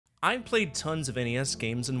I've played tons of NES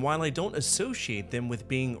games, and while I don't associate them with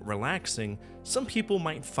being relaxing, some people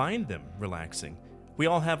might find them relaxing. We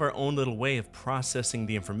all have our own little way of processing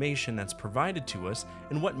the information that's provided to us,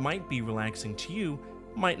 and what might be relaxing to you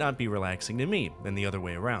might not be relaxing to me, and the other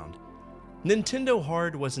way around. Nintendo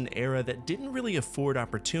Hard was an era that didn't really afford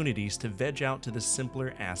opportunities to veg out to the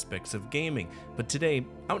simpler aspects of gaming, but today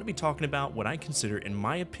I want to be talking about what I consider, in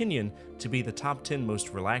my opinion, to be the top 10 most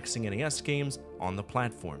relaxing NES games on the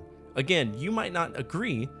platform. Again, you might not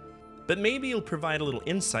agree, but maybe it'll provide a little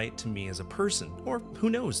insight to me as a person, or who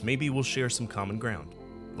knows, maybe we'll share some common ground.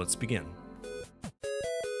 Let's begin.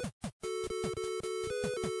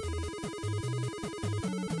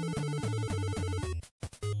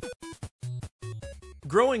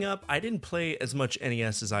 Growing up, I didn't play as much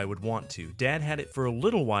NES as I would want to. Dad had it for a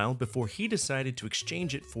little while before he decided to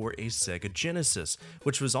exchange it for a Sega Genesis,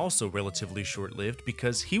 which was also relatively short-lived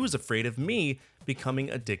because he was afraid of me becoming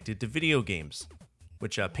addicted to video games.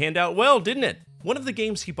 Which panned out well, didn't it? One of the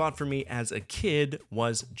games he bought for me as a kid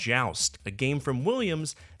was Joust, a game from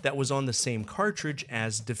Williams that was on the same cartridge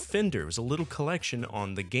as Defender. It was a little collection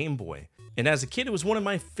on the Game Boy. And as a kid, it was one of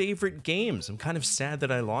my favorite games. I'm kind of sad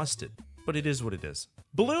that I lost it, but it is what it is.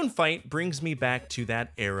 Balloon Fight brings me back to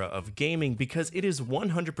that era of gaming because it is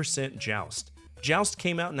 100% Joust. Joust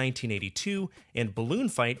came out in 1982, and Balloon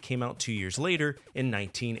Fight came out 2 years later in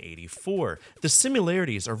 1984. The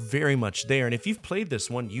similarities are very much there, and if you've played this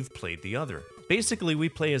one, you've played the other. Basically, we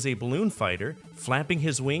play as a balloon fighter, flapping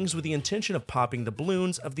his wings with the intention of popping the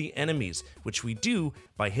balloons of the enemies, which we do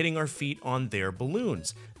by hitting our feet on their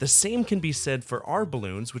balloons. The same can be said for our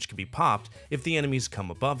balloons, which can be popped if the enemies come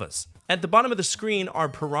above us. At the bottom of the screen are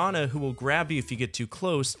piranha who will grab you if you get too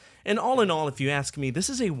close, and all in all, if you ask me, this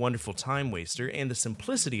is a wonderful time waster, and the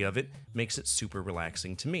simplicity of it makes it super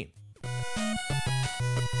relaxing to me.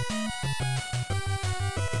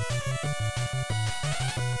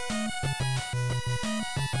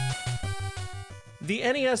 The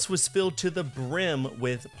NES was filled to the brim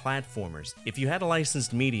with platformers. If you had a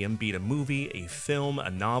licensed medium, be it a movie, a film, a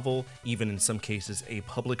novel, even in some cases a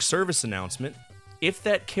public service announcement, if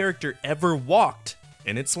that character ever walked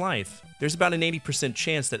in its life, there's about an 80%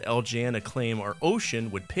 chance that LJN, Acclaim, or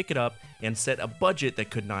Ocean would pick it up and set a budget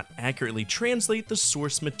that could not accurately translate the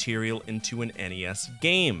source material into an NES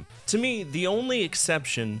game. To me, the only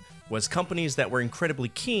exception was companies that were incredibly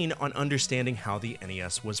keen on understanding how the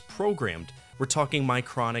NES was programmed. We're talking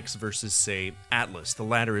Micronix versus, say, Atlas. The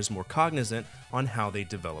latter is more cognizant on how they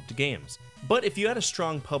developed games. But if you had a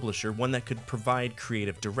strong publisher, one that could provide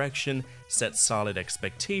creative direction, set solid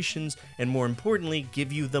expectations, and more importantly,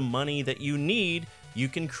 give you the money that you need, you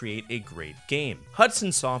can create a great game.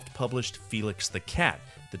 Hudson Soft published Felix the Cat.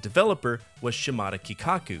 The developer was Shimada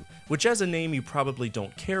Kikaku, which as a name you probably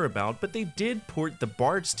don't care about, but they did port The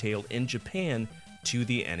Bard's Tale in Japan to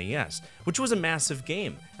the NES, which was a massive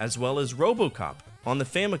game, as well as RoboCop on the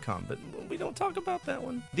Famicom, but we don't talk about that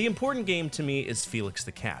one. The important game to me is Felix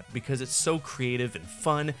the Cat, because it's so creative and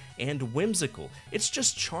fun and whimsical. It's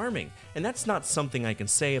just charming, and that's not something I can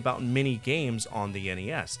say about many games on the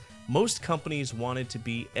NES. Most companies wanted to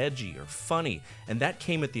be edgy or funny, and that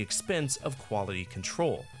came at the expense of quality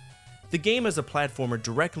control. The game as a platformer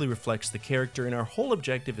directly reflects the character, and our whole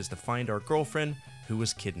objective is to find our girlfriend who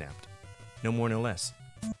was kidnapped. No more, no less.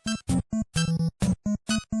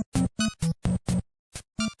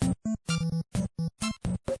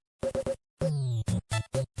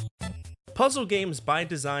 Puzzle games by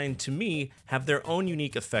design, to me, have their own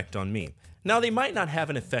unique effect on me. Now, they might not have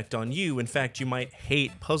an effect on you. In fact, you might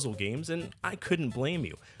hate puzzle games, and I couldn't blame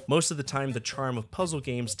you. Most of the time, the charm of puzzle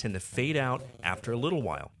games tend to fade out after a little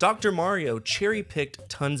while. Dr. Mario cherry-picked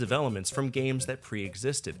tons of elements from games that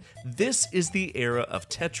pre-existed. This is the era of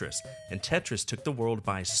Tetris, and Tetris took the world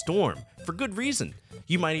by storm, for good reason.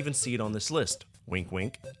 You might even see it on this list. Wink,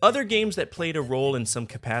 wink. Other games that played a role in some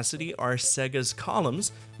capacity are Sega's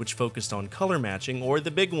Columns, which focused on color matching, or the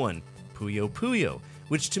big one, Puyo Puyo,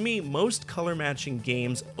 which to me, most color matching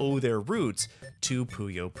games owe their roots to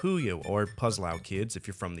Puyo Puyo, or Puzzle Out Kids if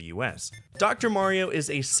you're from the US. Dr. Mario is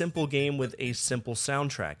a simple game with a simple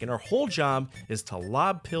soundtrack, and our whole job is to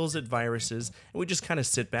lob pills at viruses, and we just kind of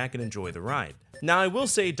sit back and enjoy the ride. Now, I will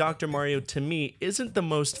say Dr. Mario, to me, isn't the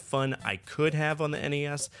most fun I could have on the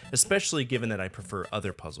NES, especially given that I prefer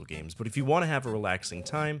other puzzle games, but if you want to have a relaxing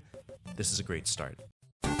time, this is a great start.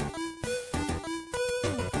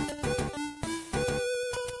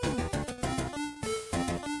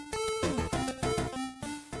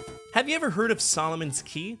 Have you ever heard of Solomon's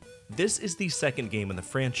Key? This is the second game in the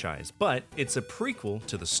franchise, but it's a prequel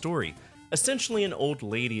to the story. Essentially, an old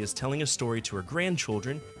lady is telling a story to her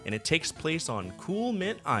grandchildren, and it takes place on Cool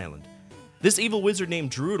Mint Island. This evil wizard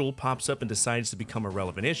named Droodle pops up and decides to become a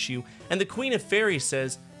relevant issue, and the Queen of Fairies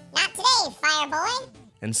says, "Not today, Fire Boy,"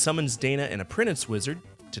 and summons Dana and Apprentice Wizard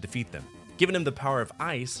to defeat them, giving him the power of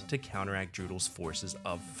ice to counteract Droodle's forces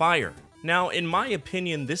of fire. Now, in my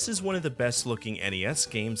opinion, this is one of the best looking NES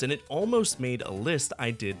games, and it almost made a list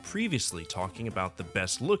I did previously talking about the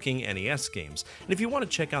best looking NES games. And if you want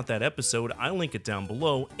to check out that episode, I'll link it down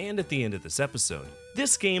below and at the end of this episode.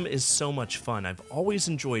 This game is so much fun. I've always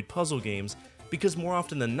enjoyed puzzle games because more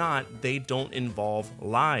often than not, they don't involve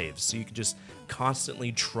lives, so you can just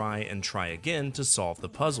constantly try and try again to solve the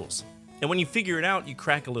puzzles. And when you figure it out, you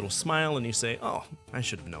crack a little smile and you say, "Oh, I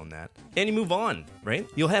should have known that." And you move on, right?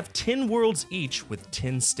 You'll have 10 worlds each with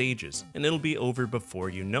 10 stages, and it'll be over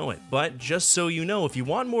before you know it. But just so you know, if you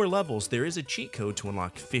want more levels, there is a cheat code to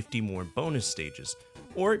unlock 50 more bonus stages.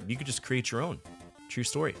 Or you could just create your own. True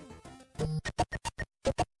story.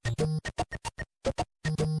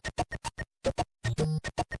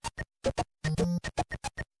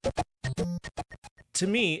 To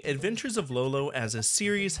me, Adventures of Lolo as a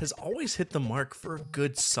series has always hit the mark for a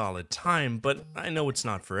good solid time, but I know it's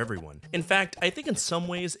not for everyone. In fact, I think in some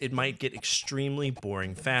ways it might get extremely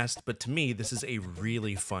boring fast, but to me this is a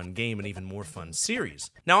really fun game and even more fun series.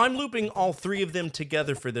 Now I'm looping all three of them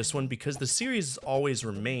together for this one because the series has always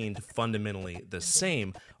remained fundamentally the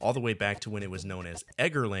same, all the way back to when it was known as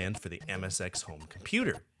Eggerland for the MSX home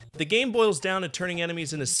computer. The game boils down to turning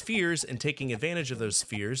enemies into spheres and taking advantage of those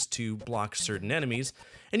spheres to block certain enemies,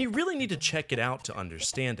 and you really need to check it out to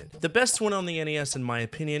understand it. The best one on the NES, in my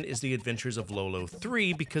opinion, is the Adventures of Lolo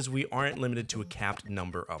 3 because we aren't limited to a capped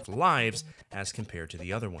number of lives as compared to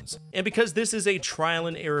the other ones. And because this is a trial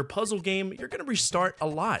and error puzzle game, you're going to restart a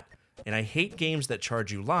lot. And I hate games that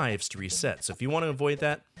charge you lives to reset, so if you want to avoid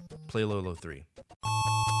that, play Lolo 3.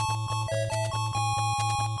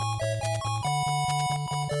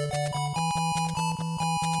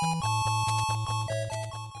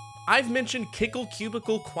 I've mentioned Kickle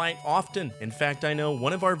Cubicle quite often. In fact, I know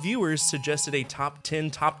one of our viewers suggested a top 10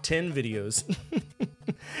 videos.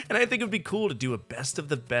 And I think it would be cool to do a best of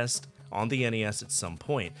the best on the NES at some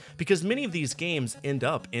point, because many of these games end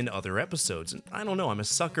up in other episodes, and I don't know, I'm a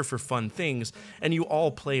sucker for fun things, and you all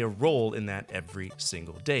play a role in that every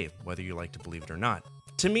single day, whether you like to believe it or not.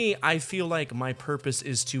 To me, I feel like my purpose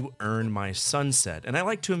is to earn my sunset, and I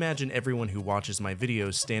like to imagine everyone who watches my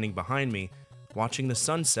videos standing behind me watching the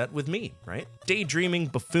sunset with me, right? Daydreaming,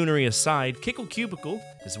 buffoonery aside, Kickle Cubicle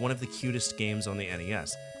is one of the cutest games on the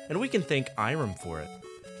NES, and we can thank Irem for it.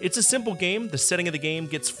 It's a simple game, the setting of the game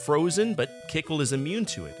gets frozen, but Kickle is immune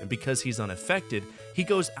to it, and because he's unaffected, he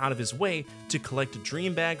goes out of his way to collect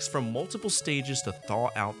dream bags from multiple stages to thaw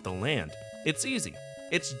out the land. It's easy.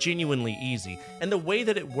 It's genuinely easy, and the way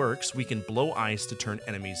that it works, we can blow ice to turn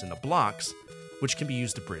enemies into blocks, which can be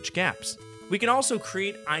used to bridge gaps. We can also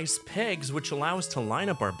create ice pegs, which allow us to line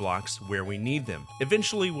up our blocks where we need them.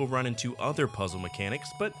 Eventually, we'll run into other puzzle mechanics,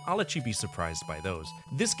 but I'll let you be surprised by those.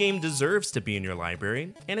 This game deserves to be in your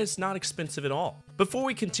library, and it's not expensive at all. Before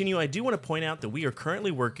we continue, I do want to point out that we are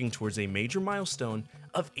currently working towards a major milestone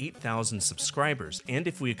of 8,000 subscribers, and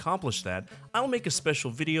if we accomplish that, I'll make a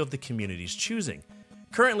special video of the community's choosing.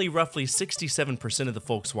 Currently, roughly 67% of the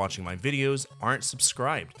folks watching my videos aren't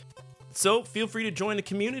subscribed. So feel free to join the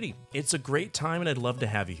community. It's a great time and I'd love to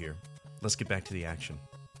have you here. Let's get back to the action.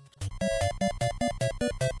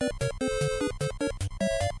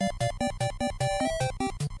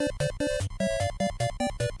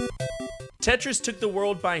 Tetris took the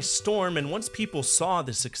world by storm, and once people saw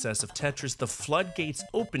the success of Tetris, the floodgates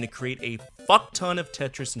opened to create a fuck ton of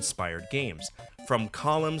Tetris-inspired games. From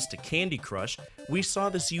Columns to Candy Crush, we saw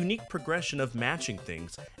this unique progression of matching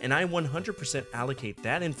things, and I 100% allocate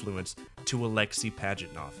that influence to Alexei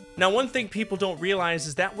Pajitnov. Now, one thing people don't realize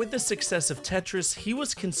is that with the success of Tetris, he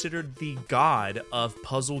was considered the god of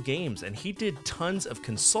puzzle games, and he did tons of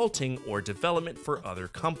consulting or development for other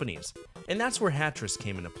companies. And that's where Hatris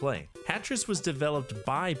came into play. Hatris was developed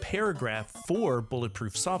by Paragraph for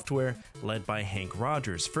Bulletproof Software, led by Hank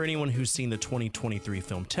Rogers. For anyone who's seen the 2023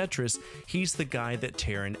 film Tetris, he's the guy that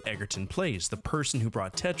Taron Egerton plays, the person who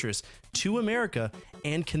brought Tetris to America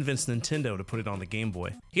and convinced Nintendo to put it on the Game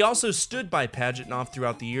Boy. He also stood by Pajitnov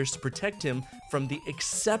throughout the years to protect him from the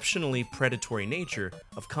exceptionally predatory nature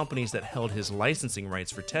of companies that held his licensing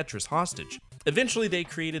rights for Tetris hostage. Eventually, they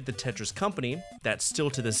created the Tetris Company that still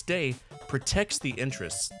to this day protects the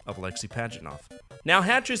interests of Alexei Pajitnov. Now,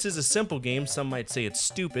 Hatris is a simple game. Some might say it's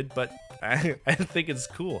stupid, but I think it's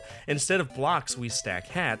cool. Instead of blocks, we stack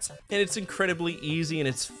hats, and it's incredibly easy, and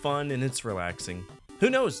it's fun, and it's relaxing. Who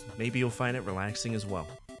knows, maybe you'll find it relaxing as well.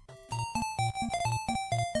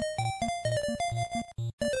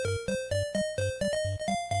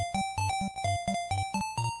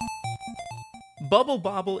 Bubble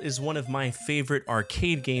Bobble is one of my favorite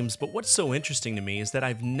arcade games, but what's so interesting to me is that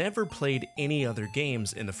I've never played any other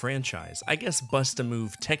games in the franchise. I guess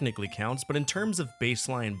Bust-A-Move technically counts, but in terms of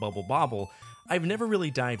baseline Bubble Bobble, I've never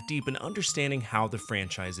really dived deep in understanding how the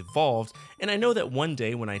franchise evolved, and I know that one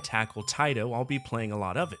day when I tackle Taito, I'll be playing a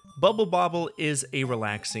lot of it. Bubble Bobble is a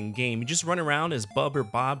relaxing game. You just run around as Bub or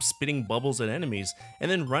Bob, spitting bubbles at enemies,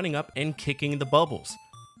 and then running up and kicking the bubbles.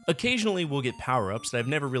 Occasionally we'll get power-ups that I've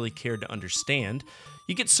never really cared to understand.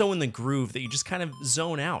 You get so in the groove that you just kind of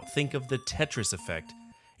zone out. Think of the Tetris effect.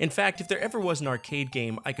 In fact, if there ever was an arcade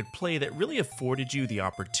game I could play that really afforded you the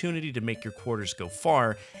opportunity to make your quarters go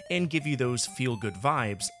far and give you those feel-good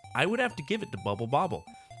vibes, I would have to give it to Bubble Bobble.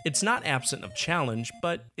 It's not absent of challenge,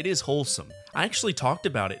 but it is wholesome. I actually talked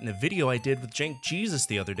about it in a video I did with Jank Jesus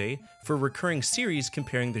the other day for a recurring series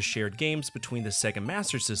comparing the shared games between the Sega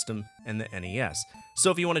Master System and the NES. So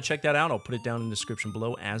if you want to check that out, I'll put it down in the description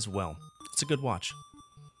below as well. It's a good watch.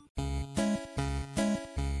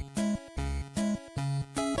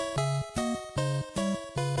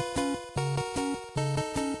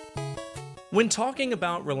 When talking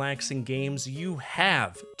about relaxing games, you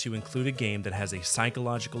have to include a game that has a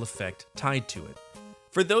psychological effect tied to it.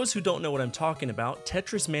 For those who don't know what I'm talking about,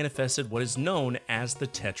 Tetris manifested what is known as the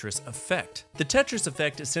Tetris effect. The Tetris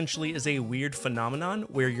effect essentially is a weird phenomenon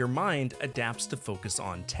where your mind adapts to focus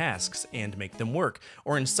on tasks and make them work,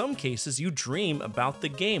 or in some cases you dream about the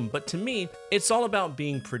game, but to me, it's all about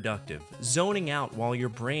being productive, zoning out while your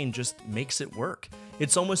brain just makes it work.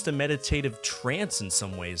 It's almost a meditative trance in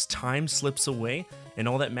some ways. Time slips away, and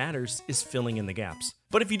all that matters is filling in the gaps.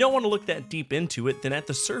 But if you don't want to look that deep into it, then at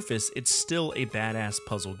the surface, it's still a badass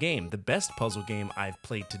puzzle game. The best puzzle game I've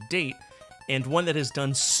played to date, and one that has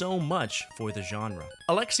done so much for the genre.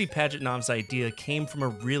 Alexei Pajitnov's idea came from a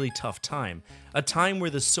really tough time, a time where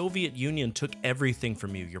the Soviet Union took everything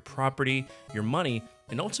from you, your property, your money,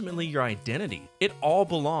 and ultimately your identity. It all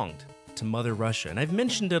belonged to Mother Russia, and I've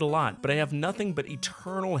mentioned it a lot, but I have nothing but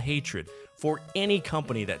eternal hatred for any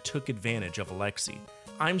company that took advantage of Alexei.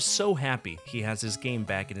 I'm so happy he has his game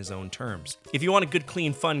back in his own terms. If you want a good,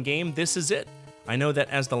 clean, fun game, this is it. I know that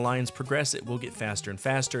as the lines progress, it will get faster and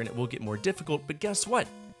faster, and it will get more difficult, but guess what?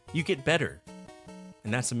 You get better,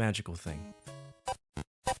 and that's a magical thing.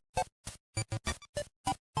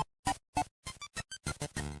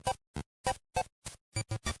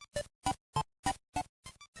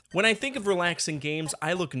 When I think of relaxing games,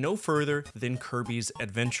 I look no further than Kirby's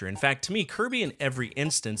Adventure. In fact, to me, Kirby in every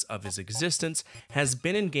instance of his existence has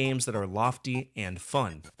been in games that are lofty and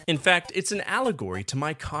fun. In fact, it's an allegory to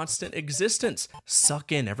my constant existence.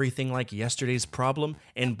 Suck in everything like yesterday's problem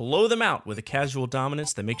and blow them out with a casual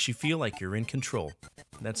dominance that makes you feel like you're in control.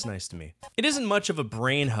 That's nice to me. It isn't much of a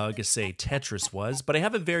brain hug as, say, Tetris was, but I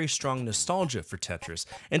have a very strong nostalgia for Tetris.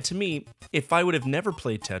 And to me, if I would have never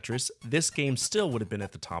played Tetris, this game still would have been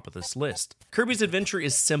at the top of this list. Kirby's Adventure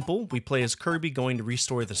is simple. We play as Kirby going to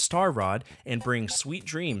restore the Star Rod and bring sweet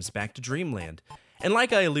dreams back to Dreamland. And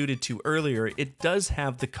like I alluded to earlier, it does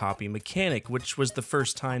have the copy mechanic, which was the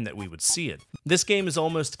first time that we would see it. This game is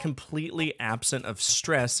almost completely absent of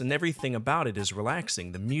stress, and everything about it is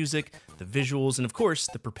relaxing. The music, the visuals, and of course,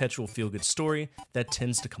 the perpetual feel-good story that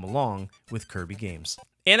tends to come along with Kirby games.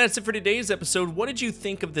 And that's it for today's episode. What did you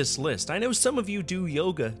think of this list? I know some of you do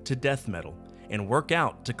yoga to death metal and work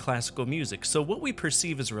out to classical music, so what we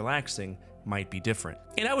perceive as relaxing might be different.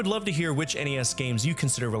 And I would love to hear which NES games you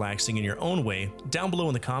consider relaxing in your own way down below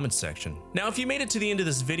in the comments section. Now, if you made it to the end of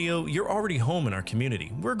this video, you're already home in our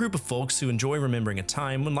community. We're a group of folks who enjoy remembering a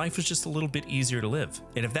time when life was just a little bit easier to live.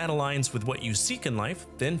 And if that aligns with what you seek in life,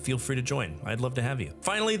 then feel free to join. I'd love to have you.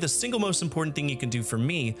 Finally, the single most important thing you can do for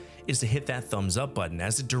me is to hit that thumbs up button,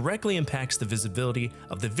 as it directly impacts the visibility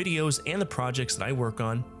of the videos and the projects that I work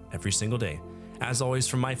on every single day. As always,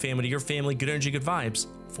 from my family to your family, good energy, good vibes.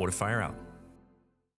 Fortefyre out.